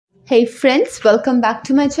Hey friends, welcome back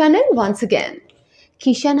to my channel once again.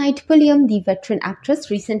 Keshia Knight Pulliam, the veteran actress,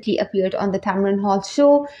 recently appeared on the Tamron Hall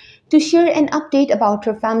Show to share an update about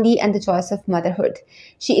her family and the joys of motherhood.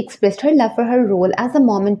 She expressed her love for her role as a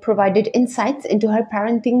mom and provided insights into her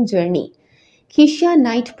parenting journey. Keshia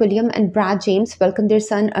Knight Pulliam and Brad James welcomed their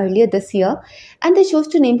son earlier this year, and they chose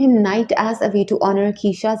to name him Knight as a way to honor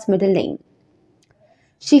Keshia's middle name.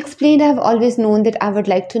 She explained, "I have always known that I would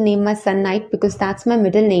like to name my son Knight because that's my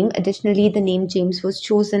middle name. Additionally, the name James was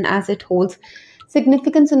chosen as it holds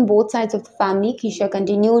significance on both sides of the family." Keshia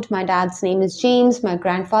continued, "My dad's name is James, my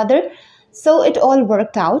grandfather. So it all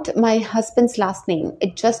worked out. My husband's last name.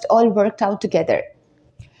 It just all worked out together."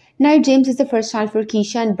 Knight James is the first child for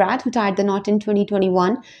Keshia and Brad, who tied the knot in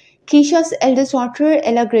 2021. Keshia's eldest daughter,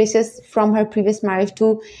 Ella, graces from her previous marriage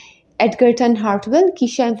to Edgerton Hartwell.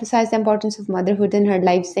 Keshia emphasized the importance of motherhood in her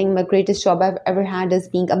life, saying, "My greatest job I've ever had is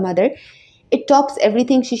being a mother. It tops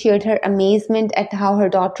everything." She shared her amazement at how her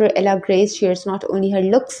daughter Ella Grace shares not only her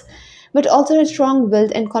looks, but also her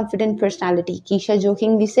strong-willed and confident personality. Keshia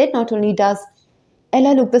jokingly said, "Not only does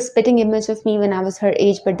Ella look the spitting image of me when I was her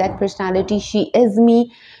age, but that personality, she is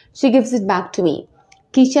me. She gives it back to me."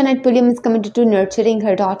 Keshia Knight Pulliam is committed to nurturing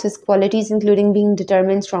her daughter's qualities, including being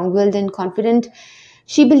determined, strong-willed, and confident.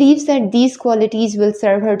 She believes that these qualities will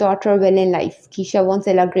serve her daughter well in life. Keshia wants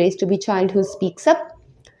Ella Grace to be a child who speaks up,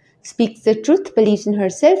 speaks the truth, believes in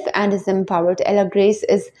herself, and is empowered. Ella Grace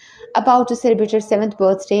is about to celebrate her 7th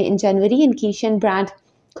birthday in January, and Keshia and Brad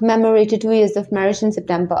commemorated 2 years of marriage in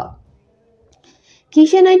September.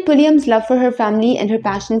 Keshia Knight Pulliam's love for her family and her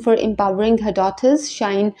passion for empowering her daughters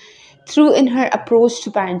shine through in her approach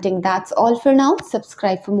to parenting. That's all for now.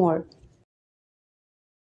 Subscribe for more.